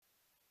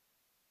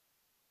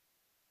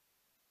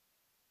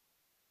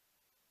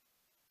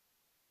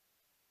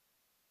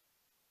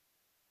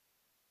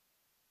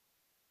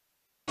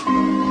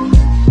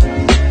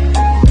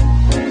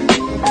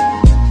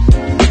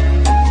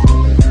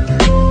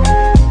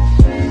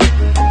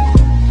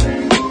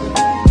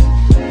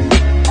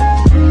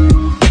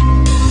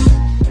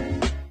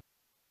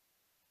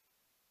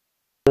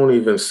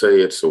even say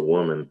it's a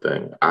woman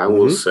thing. I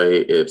will Hmm. say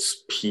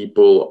it's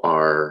people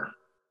are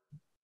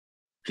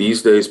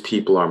these days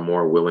people are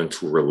more willing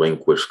to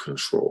relinquish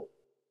control.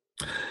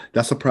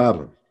 That's a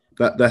problem.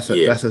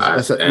 Yeah,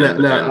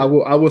 Now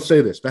I will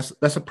say this.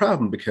 That's a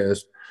problem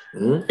because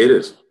it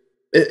is.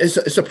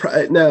 it's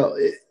now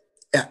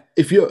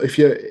if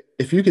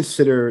you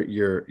consider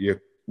your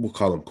we'll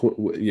call them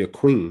your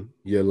queen,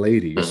 your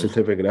lady, your Mhm,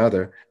 significant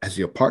other as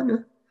your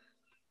partner.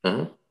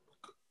 mhm.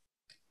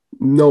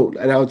 No,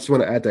 and I just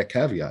want to add that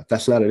caveat.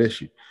 That's not an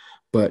issue,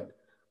 but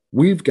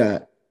we've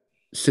got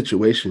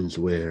situations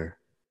where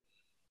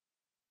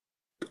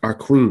our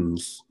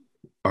queens,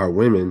 our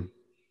women,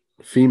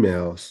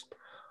 females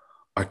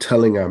are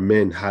telling our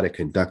men how to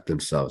conduct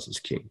themselves as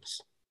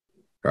kings,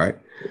 right?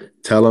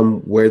 Tell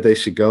them where they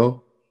should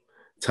go,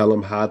 tell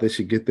them how they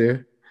should get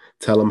there,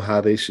 tell them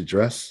how they should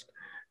dress,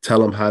 tell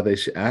them how they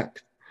should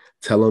act,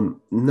 tell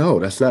them, no,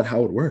 that's not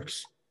how it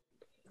works.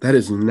 That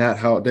is not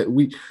how that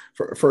we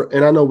for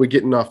and I know we're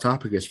getting off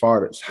topic as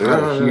far as how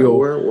to No, heal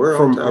we're on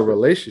from a topic.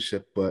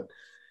 relationship, but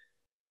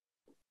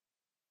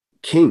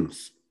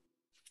kings,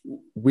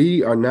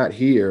 we are not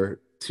here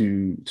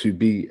to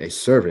be a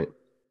servant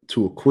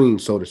to a queen,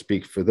 so to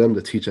speak, for them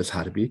to teach us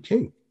how to be a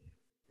king.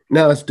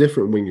 Now it's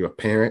different when you're a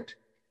parent.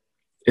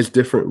 It's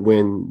different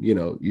when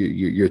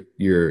you're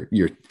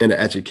in an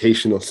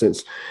educational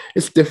sense.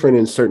 It's different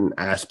in certain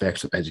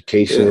aspects of Yeah,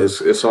 education.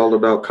 it's all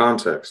about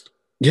context.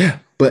 Yeah,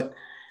 but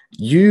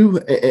you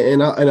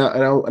and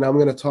I'm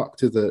going to talk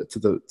to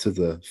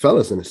the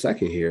fellas in a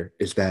second here.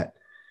 Is that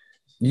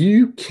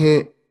you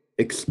can't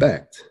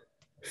expect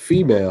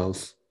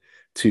females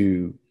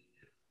to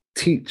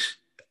teach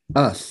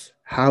us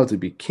how to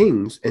be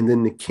kings, and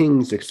then the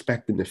kings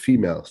expecting the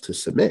females to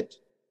submit.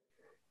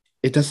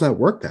 It does not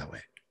work that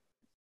way.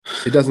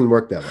 It doesn't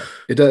work that way.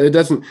 It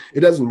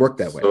doesn't work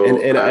that way. So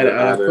And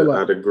I feel like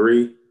I'd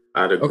agree.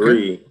 I'd okay,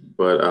 agree,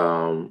 but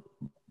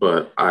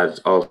I'd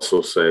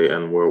also say,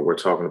 and we're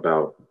talking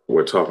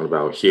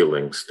about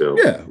healing still,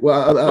 yeah.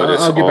 Well, but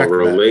it's I'll get all back to that.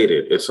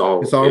 related. It's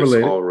all It's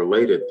related. all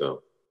related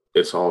though.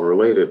 It's all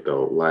related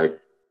though. Like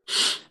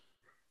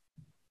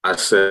I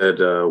said,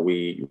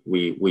 we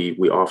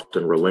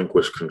often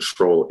relinquish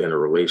control in a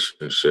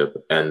relationship,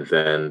 and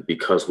then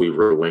because we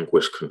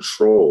relinquish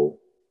control,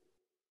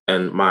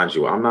 and mind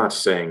you, I'm not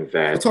saying So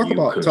that you talk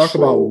about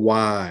control.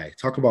 why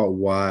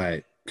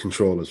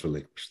control is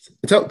relinquished.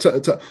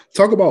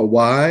 Talk about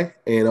why,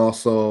 and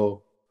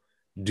also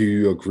do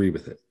you agree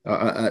with it?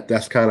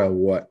 That's kind of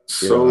what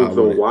So I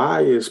the want to.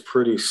 why is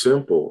pretty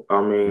simple. I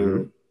Mm-hmm.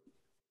 mean,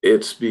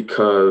 it's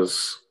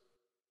because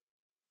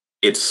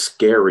it's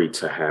scary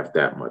to have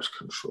that much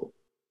control.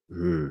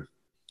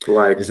 Mm-hmm.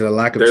 Like Is it a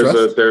lack of there's a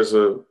trust? there's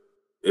a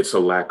it's a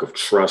lack of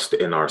trust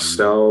in Mm-hmm.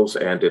 ourselves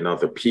and in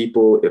other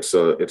people. It's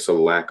a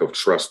lack of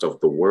trust of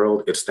the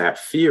world. It's that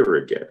fear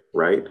again,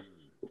 right?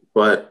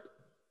 But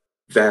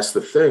that's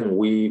the thing.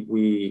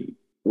 We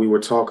were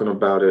talking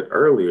about it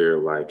earlier.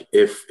 Like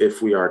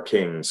if we are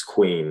kings,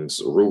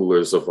 queens,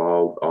 rulers of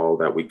all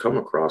that we come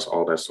across,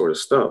 all that sort of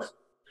stuff,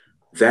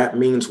 that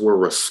means we're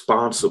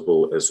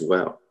responsible as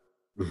well.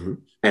 Mm-hmm.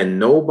 And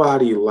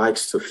nobody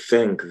likes to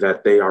think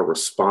that they are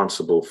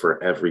responsible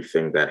for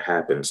everything that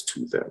happens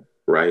to them,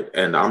 right?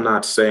 And I'm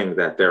not saying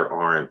that there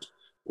aren't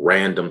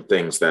random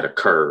things that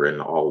occur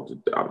and all.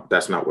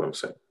 That's not what I'm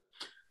saying.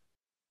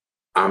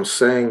 I'm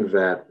saying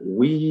that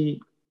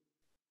we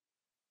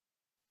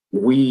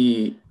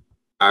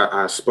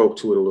I spoke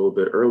to it a little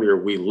bit earlier.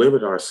 We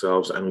limit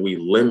ourselves and we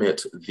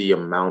limit the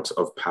amount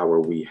of power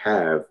we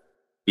have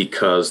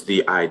because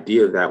the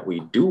idea that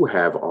we do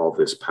have all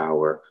this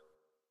power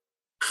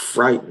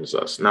frightens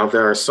us. Now,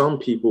 there are some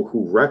people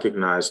who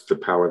recognize the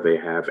power they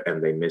have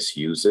and they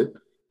misuse it.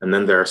 And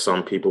then there are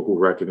some people who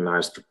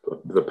recognize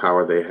the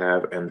power they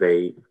have and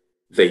they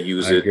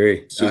use I it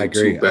agree. I to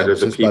agree. I better was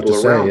the just about to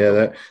people say, around yeah,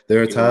 them. there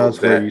are You know,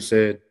 times where you that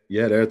said,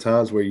 yeah, there are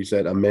times where you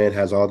said a man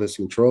has all this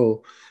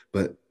control,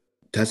 but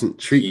doesn't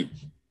treat he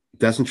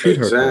doesn't treat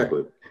her correct.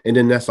 exactly. And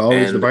then that's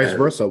always the vice And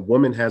versa. A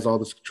woman has all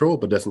this control,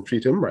 but doesn't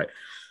treat him right.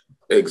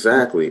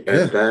 exactly.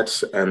 Yeah,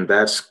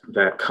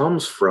 That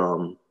comes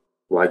from,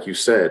 like you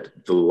said,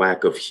 the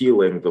lack of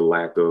healing, the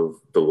lack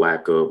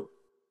of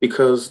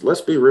because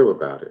let's be real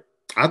about it.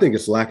 I think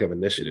it's lack of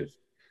initiative.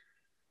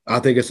 I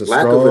think it's a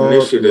Lack of strong lack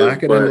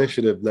initiative, of but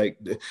initiative. Like,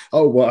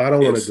 oh well, I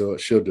don't want to it's do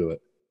it. She'll do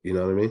it. You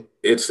know what I mean?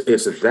 it's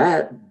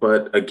that,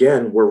 but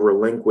again, we're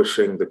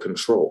relinquishing the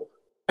control.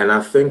 And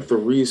I think the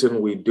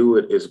reason we do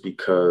it is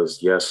because,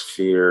 yes,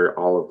 fear,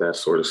 all of that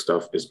sort of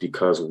stuff is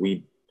because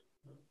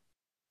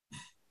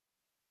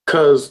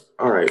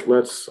all right,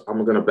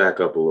 I'm gonna back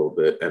up a little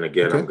bit. And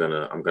again, Okay.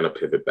 I'm gonna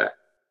pivot back.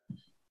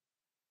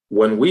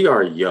 When we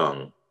are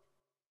young,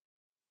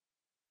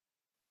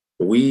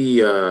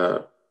 we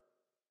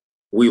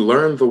we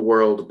learn the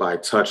world by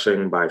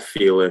touching, by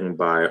feeling,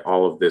 by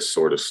all of this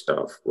sort of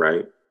stuff,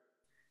 right?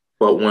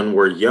 But when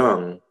we're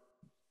young,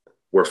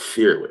 we're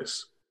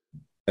fearless.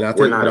 And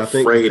We're not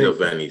afraid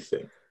of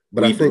anything.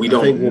 We I think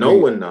don't when know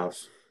we,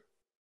 enough.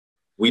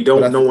 We but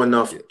don't know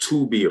enough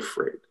to be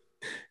afraid.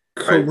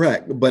 right?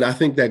 Correct, but I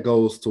think that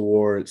goes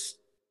towards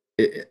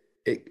it.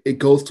 It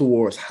goes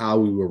towards how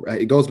we were.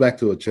 It goes back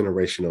to a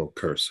generational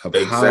curse of how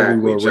we Exactly.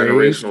 were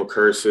raised, Generational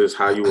curses,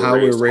 how you were how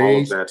we're raised, all of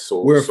raised. that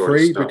We're sort of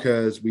afraid stuff.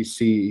 because we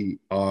see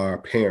our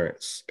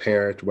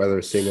parent, whether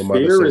a single mother,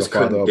 Fear single is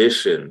father.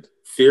 conditioned.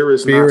 Fear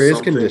is Fear not is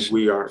something conditioned.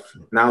 we are.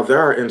 Now, there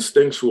are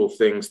instinctual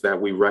things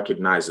that we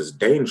recognize as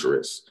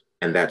dangerous,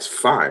 and that's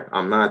fine.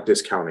 I'm not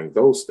discounting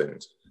those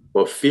things.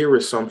 But fear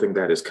is something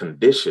that is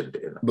conditioned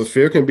in But us.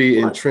 fear can be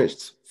Like,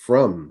 entrenched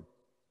from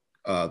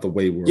the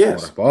way we were brought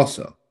yes, up,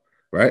 also,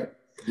 right?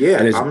 And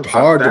yeah, it's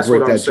hard to that's what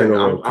break I'm that saying.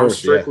 general I'm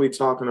curse. Yeah, strictly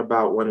talking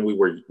about when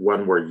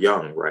we're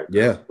young right now,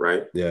 yeah,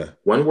 right? yeah.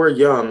 When we're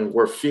young,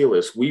 we're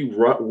fearless. We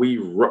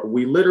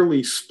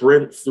literally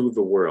sprint through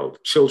the world.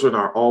 Children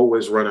are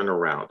always running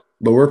around.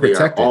 But we're They are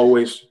protected.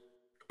 always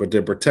But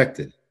they're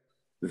protected.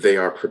 they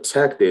are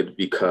protected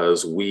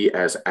because we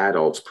as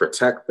adults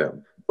protect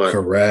them. But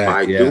Correct.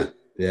 by Yeah. do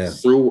Yeah.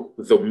 through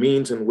the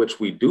means in which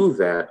we do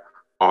that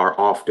are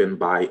often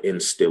by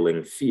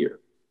instilling fear.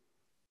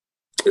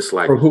 It's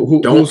like, Or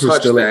don't who's touch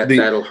instilling that, the?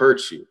 that'll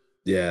hurt you.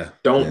 Yeah.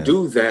 Don't Yeah.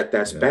 do that,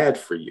 that's Yeah. bad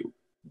for you.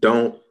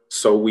 Don't.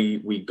 So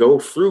we go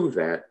through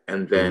that,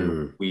 and then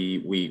Mm.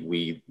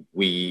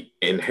 we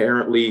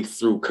inherently,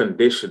 through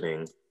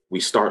conditioning, we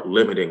start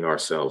limiting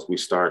ourselves. We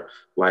start,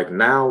 like,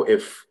 now,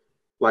 if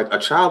like a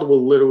child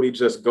will literally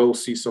just go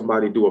see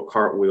somebody do a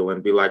cartwheel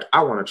and be like,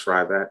 I want to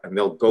try that, and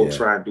they'll go Yeah.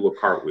 try and do a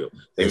cartwheel.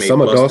 They And may some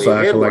bust adults their are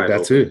head acting like wide that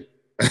open. too.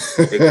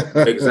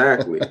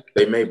 Exactly.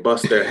 They may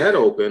bust their head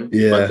open, but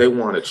Yeah. they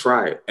want to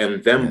try it.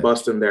 And them Yeah.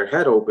 busting their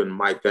head open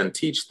might then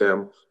teach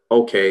them,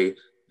 okay,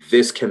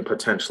 this can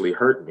potentially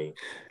hurt me.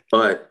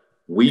 But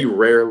we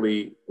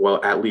rarely, well,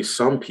 at least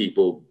some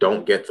people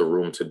don't get the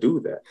room to do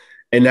that.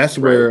 And that's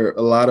Right. where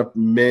a lot of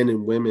men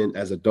and women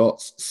as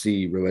adults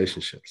see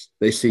relationships.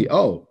 They see,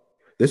 oh,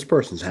 this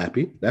person's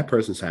happy, that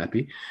person's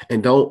happy,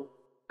 and don't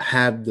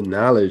have the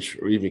knowledge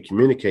or even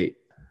communicate.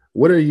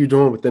 What are you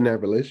doing within that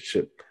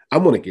relationship? I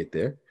want to get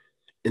there.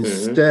 Mm-hmm.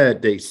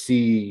 Instead, they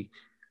see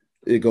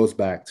it goes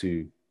back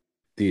to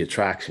the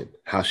attraction,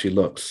 how she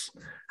looks,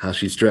 how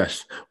she's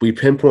dressed. We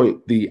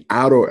pinpoint the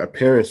outer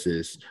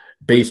appearances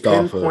We based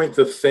off of pinpoint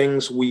the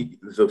things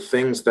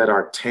that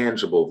are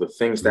tangible, the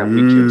things that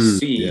we can yeah,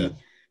 see yeah,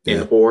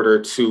 in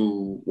order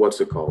to,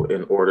 what's it called?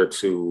 In order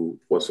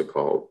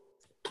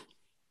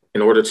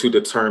to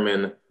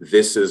determine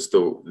this is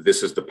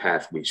the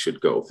path we should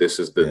go. This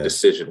is the yeah,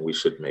 decision we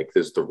should make.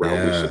 This is the route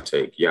we yeah, should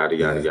take. Yada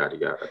yada yeah, yada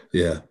yada.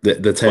 yeah. The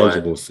But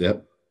tangibles,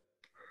 yep.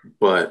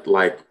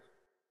 like,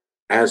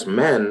 as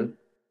men,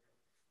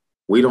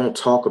 we don't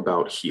talk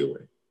about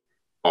healing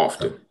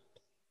often.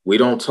 We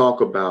don't talk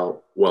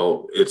about,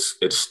 well, it's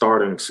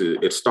starting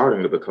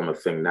to become a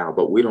thing now,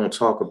 but we don't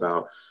talk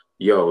about,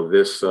 yo,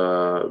 this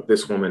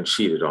woman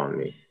cheated on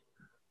me,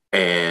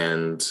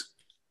 and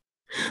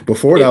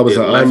Before it left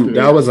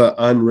that me. was an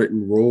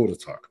unwritten rule to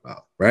talk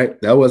about, right?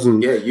 That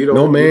wasn't Yeah, you don't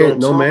no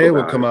talk man would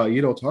about come it. out.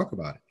 You don't talk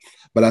about it.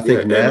 But I Yeah,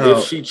 think and if now,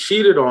 she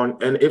cheated on,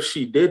 and if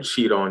she did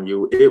cheat on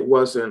you, it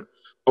wasn't,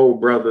 oh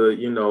brother,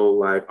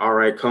 like, all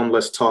right, come,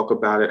 let's talk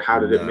about it. How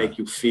did it nah, make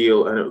you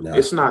feel? And nah,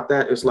 it's not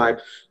that. It's nah, like,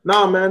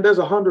 nah, man, there's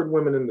 100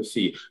 women in the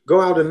sea.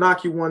 Go out yeah, and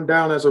knock you one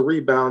down as a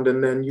rebound,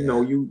 and then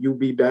yeah. you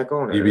be back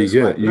on it. You And be it's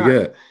good. like, You not,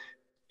 good.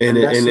 And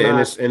and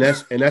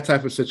that's not that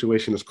type of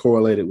situation is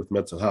correlated with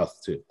mental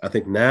health too. I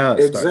think now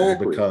it's starting to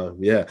exactly. become,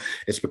 yeah,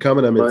 it's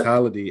becoming a But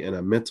mentality and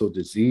a mental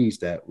disease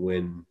that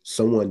when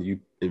someone you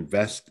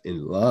invest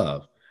in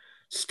love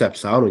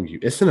steps out on you,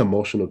 it's an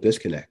emotional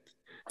disconnect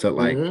to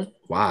like, mhm.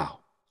 wow,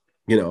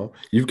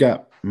 you've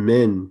got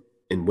men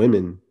and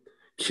women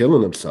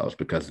killing themselves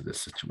because of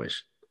this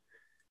situation.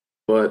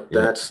 But You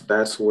know,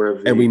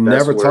 and we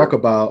that's never talk where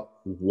about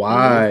mhm.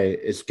 why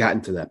it's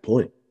gotten to that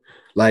point.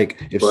 Like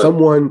But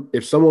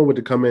if someone were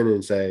to come in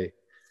and say,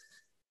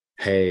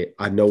 hey,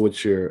 I know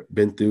what you've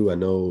been through. I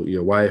know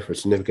your wife or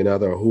significant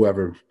other or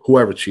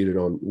whoever cheated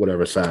on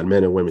whatever side,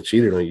 men and women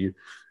cheated on you.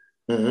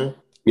 mhm.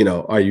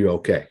 Are you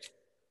okay?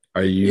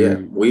 Are Yeah,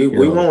 you, we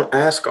won't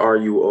ask, are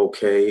you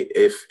okay?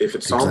 If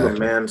it's on the exactly.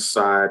 man's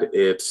side,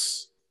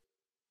 it's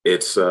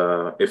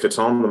if it's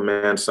on the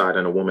man's side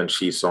and a woman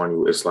cheats on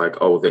you, it's like,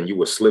 oh, then you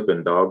were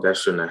slipping, dog. That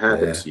shouldn't have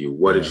happened Yeah, to you.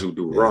 What did yeah, you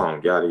do yeah,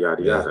 wrong? Yada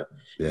yada yeah, yada.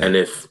 yeah.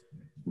 And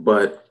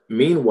but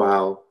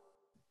meanwhile,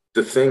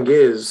 the thing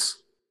is,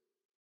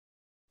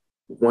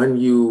 when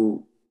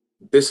you,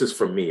 this is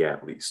for me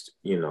at least,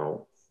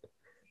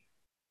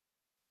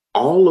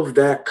 all of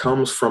that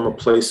comes from a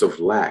place of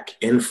lack,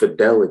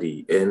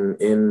 infidelity, in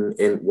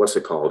what's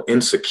it called,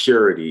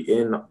 insecurity,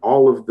 in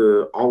all of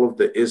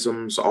the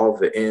isms, all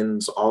the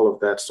ends, all of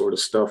that sort of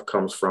stuff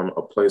comes from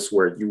a place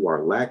where you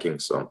are lacking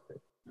something,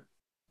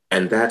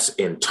 and that's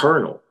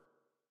internal.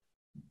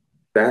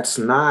 That's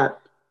not.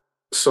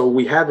 So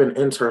we have an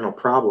internal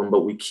problem,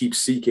 but we keep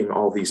seeking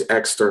all these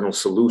external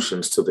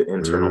solutions to the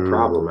internal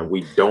problem, and Mm,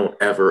 we don't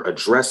ever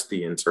address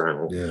the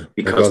internal yeah. That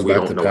because goes we back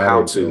don't to know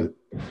how patterns. Yeah, to.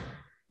 Yeah,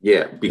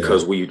 yeah,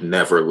 because we've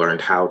never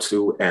learned how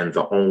to. And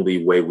the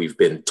only way we've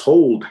been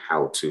told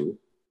how to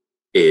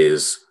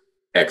is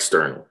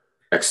external.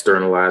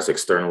 externalize,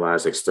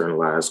 externalize,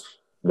 externalize.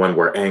 When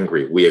we're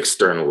angry, we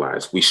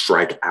externalize, we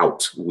strike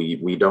out.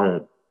 We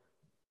don't,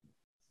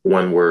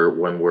 when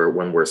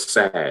we're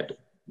sad,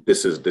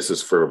 this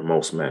is for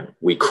most men.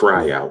 We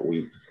cry out.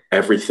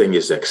 Everything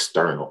is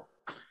external.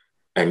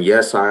 And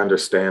yes, I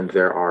understand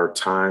there are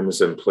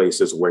times and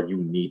places where you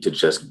need to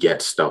just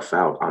get stuff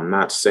out. I'm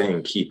not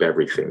saying keep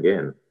everything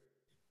in,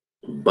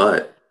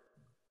 but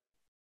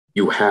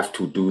you have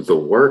to do the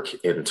work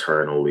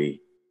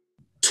internally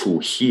to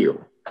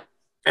heal.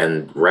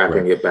 And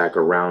wrapping it back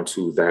around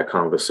to that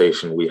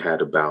conversation we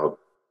had about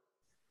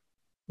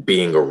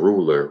being a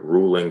ruler,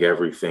 ruling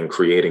everything,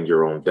 creating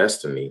your own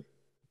destiny,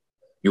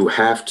 you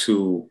have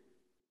to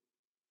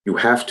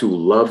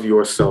love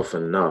yourself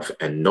enough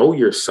and know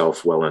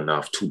yourself well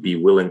enough to be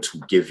willing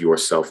to give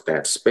yourself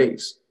that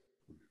space.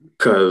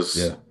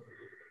 Because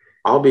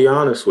I'll be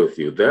honest with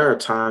you, there are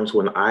times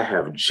when I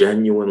have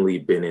genuinely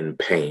been in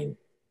pain.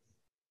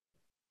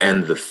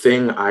 And the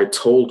thing I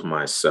told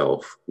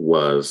myself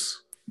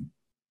was,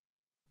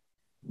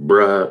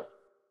 bruh,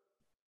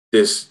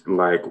 this,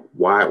 like,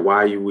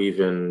 why you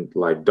even,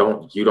 like,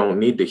 you don't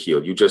need to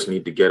heal. You just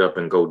need to get up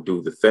and go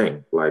do the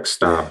thing. Like,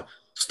 stop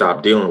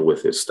dealing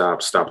with it.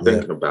 Stop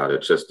thinking about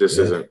it. Just, this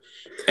isn't.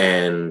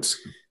 And so,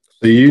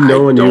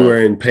 when you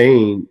were in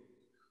pain,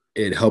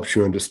 it helps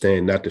you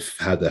understand not to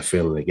have that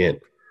feeling again.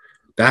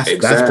 That's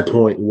the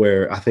point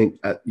where I think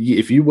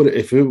if it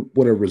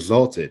would have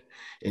resulted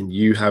in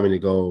you having to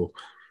go,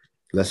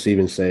 let's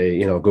even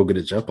say, go get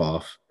a jump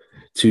off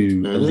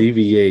to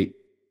alleviate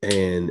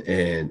and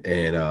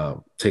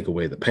take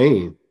away the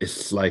pain,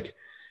 it's like,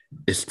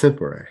 it's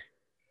temporary.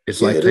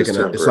 It's like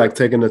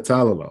taking a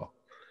Tylenol.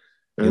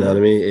 You know what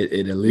I mean?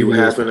 It alleviates you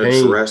haven't the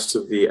pain.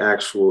 Addressed the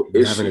actual issue.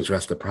 You haven't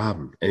addressed the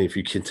problem. And if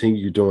you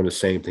continue doing the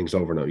same things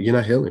over and over, you're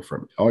not healing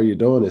from it. All you're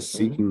doing is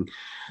seeking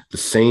the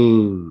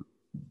same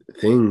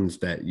things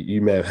that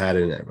you may have had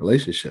in that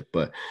relationship.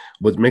 But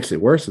what makes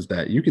it worse is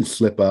that you can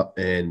slip up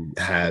and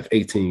have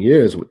 18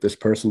 years with this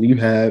person you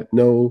have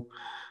no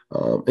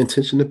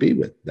intention to be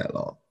with that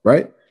long,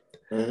 right?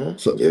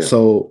 So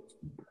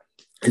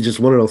it's just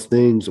one of those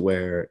things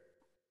where,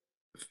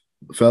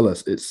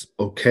 fellas, it's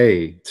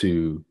okay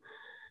to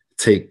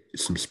take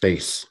some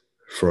space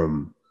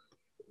from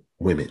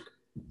women.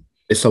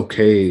 It's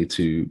okay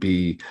to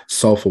be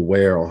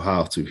self-aware on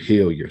how to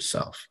heal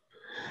yourself.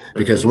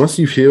 Because once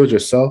you've healed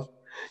yourself,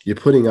 you're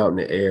putting out in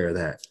the air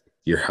that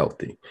you're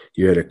healthy.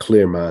 You're at a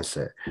clear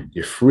mindset.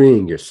 You're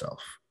freeing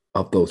yourself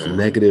of those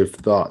negative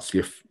thoughts.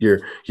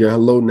 You're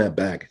unloading that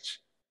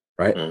baggage,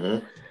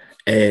 right?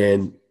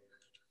 And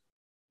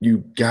you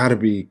got to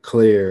be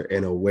clear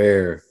and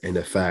aware in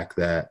the fact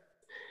that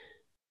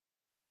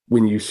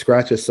when you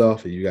scratch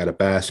yourself and you got a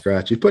bad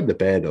scratch, you're putting a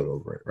Band-Aid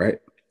over it, right?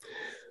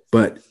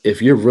 But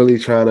if you're really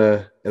trying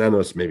to, and I know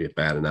it's maybe a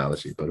bad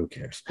analogy, but who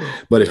cares?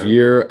 But if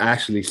you're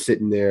actually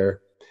sitting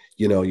there,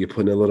 you're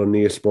putting a little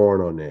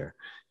Neosporin on there,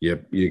 you're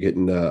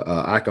getting the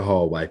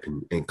alcohol wipe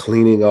and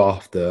cleaning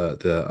off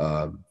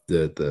the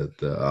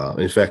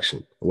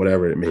infection,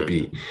 whatever it may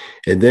be,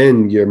 and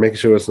then you're making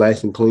sure it's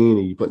nice and clean,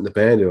 and you're putting the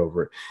Band-Aid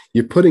over it.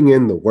 You're putting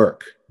in the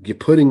work. You're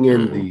putting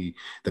in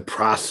the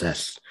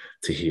process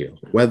to heal,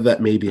 whether that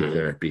may be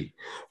therapy,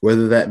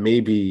 whether that may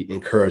be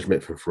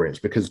encouragement from friends,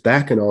 because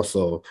that can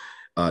also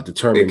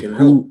determine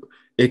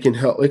it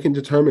can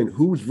determine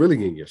who's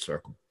really in your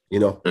circle,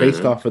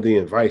 based off of the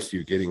advice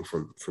you're getting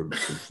from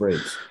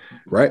friends,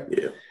 right?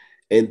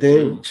 And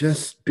then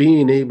just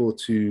being able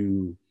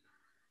to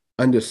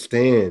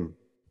understand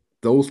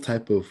those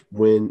type of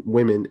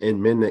women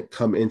and men that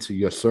come into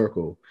your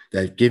circle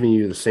that are giving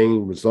you the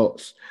same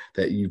results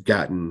that you've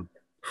gotten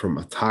from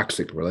a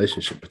toxic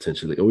relationship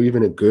potentially, or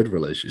even a good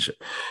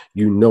relationship.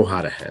 You know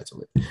how to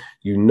handle it.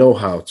 You know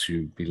how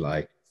to be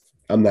like,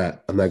 I'm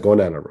not going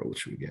down that road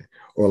with you again.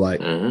 Or like,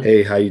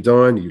 hey, how you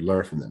doing? You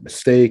learn from that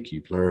mistake.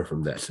 You learn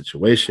from that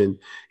situation.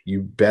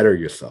 You better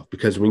yourself.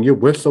 Because when you're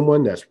with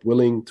someone that's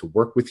willing to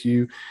work with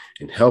you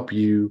and help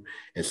you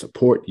and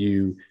support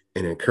you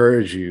and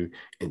encourage you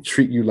and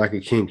treat you like a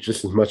king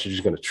just as much as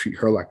you're going to treat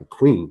her like a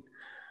queen,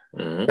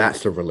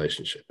 that's the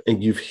relationship.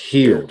 And you've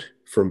healed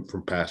from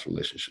past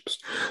relationships.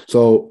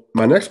 So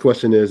my next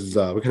question is,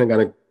 we're kind of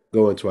going to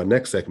go into our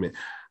next segment.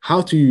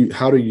 How do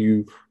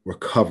you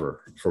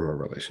recover from a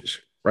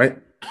relationship, right?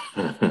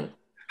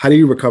 How do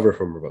you recover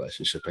from a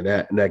relationship? And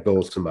that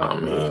goes to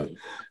my,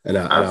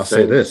 I'll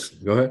say this.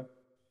 Go ahead.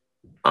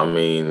 I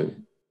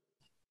mean,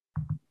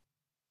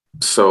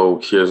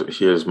 so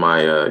here's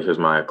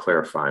my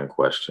clarifying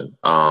question.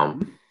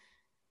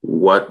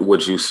 What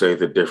would you say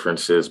the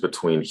difference is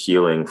between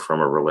healing from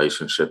a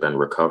relationship and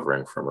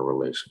recovering from a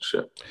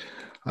relationship?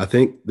 I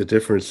think the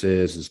difference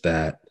is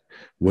that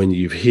when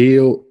you're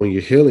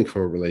healing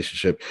from a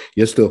relationship,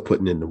 you're still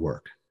putting in the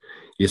work.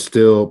 You're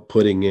still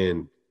putting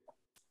in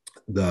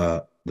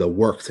the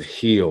work to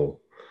heal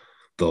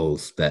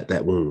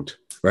that wound,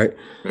 right?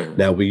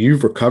 Now, when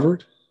you've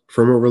recovered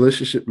from a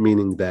relationship,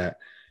 meaning that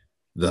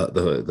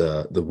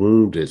the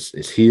wound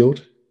is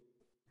healed,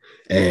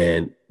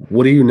 and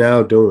what are you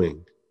now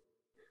doing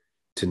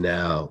to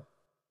now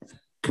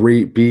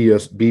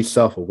be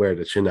self-aware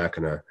that you're not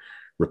going to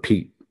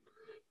repeat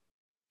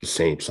the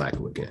same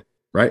cycle again,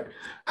 right?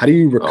 How do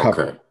you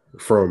recover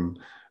from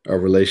a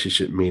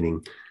relationship?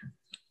 Meaning,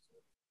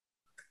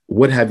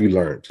 what have you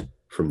learned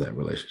from that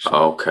relationship?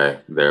 Okay,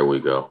 there we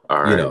go.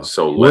 All right.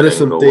 So what are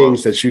some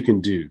things that you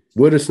can do?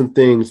 What are some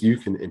things you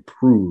can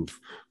improve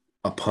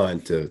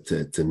upon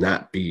to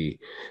not be?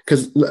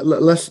 Because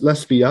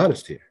let's be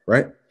honest here,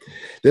 right?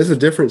 There's a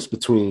difference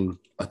between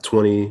a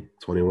 20,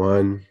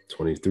 21,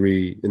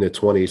 23 in their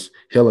 20s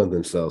healing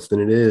themselves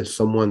than it is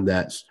someone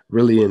that's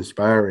really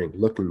inspiring,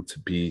 looking to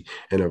be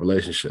in a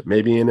relationship,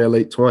 maybe in their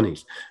late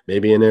 20s,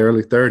 maybe in their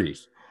early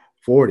 30s,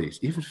 40s,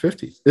 even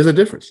 50s. There's a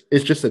difference.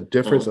 It's just a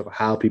difference of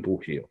how people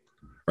heal,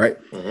 right?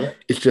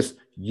 It's just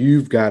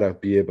you've got to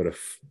be able to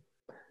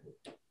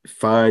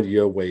find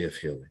your way of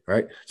healing,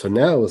 right? So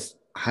now it's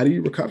how do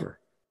you recover?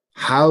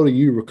 How do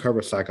you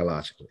recover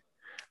psychologically,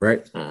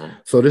 right?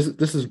 So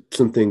this is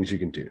some things you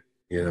can do,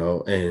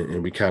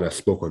 and we kind of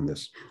spoke on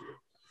this.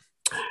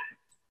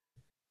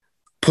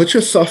 Put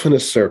yourself in a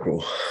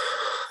circle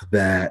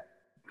that,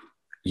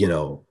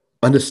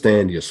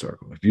 understand your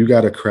circle. If you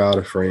got a crowd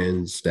of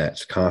friends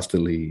that's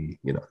constantly,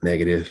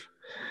 negative,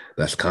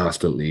 that's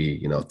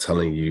constantly,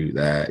 telling you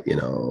that,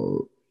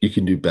 you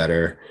can do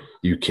better,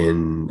 you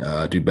can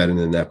do better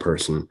than that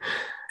person.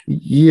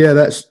 Yeah,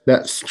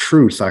 that's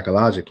true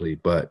psychologically,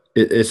 but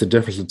it's a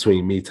difference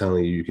between me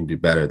telling you can do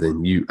better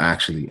than you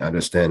actually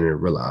understanding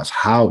and realize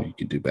how you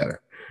can do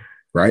better,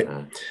 right?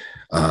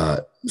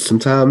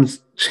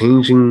 Sometimes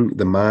changing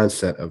the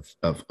mindset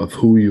of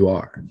who you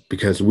are,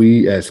 because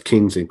we as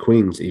kings and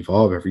queens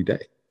evolve every day.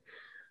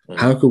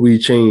 How could we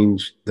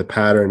change the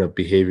pattern of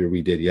behavior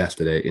we did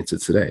yesterday into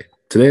today?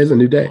 Today is a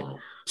new day,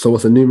 so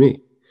it's a new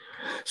me.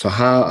 So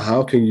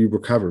how can you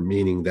recover?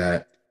 Meaning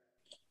that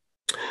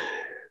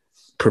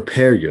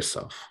prepare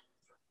yourself,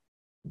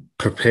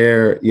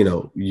 prepare,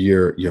 your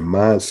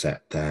mindset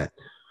that,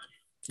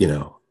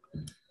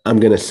 I'm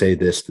going to say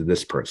this to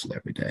this person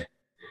every day.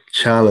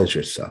 Challenge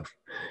yourself,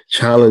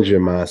 challenge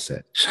your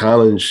mindset,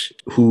 challenge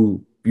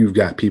who you've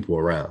got people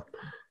around.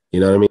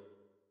 You know what I mean?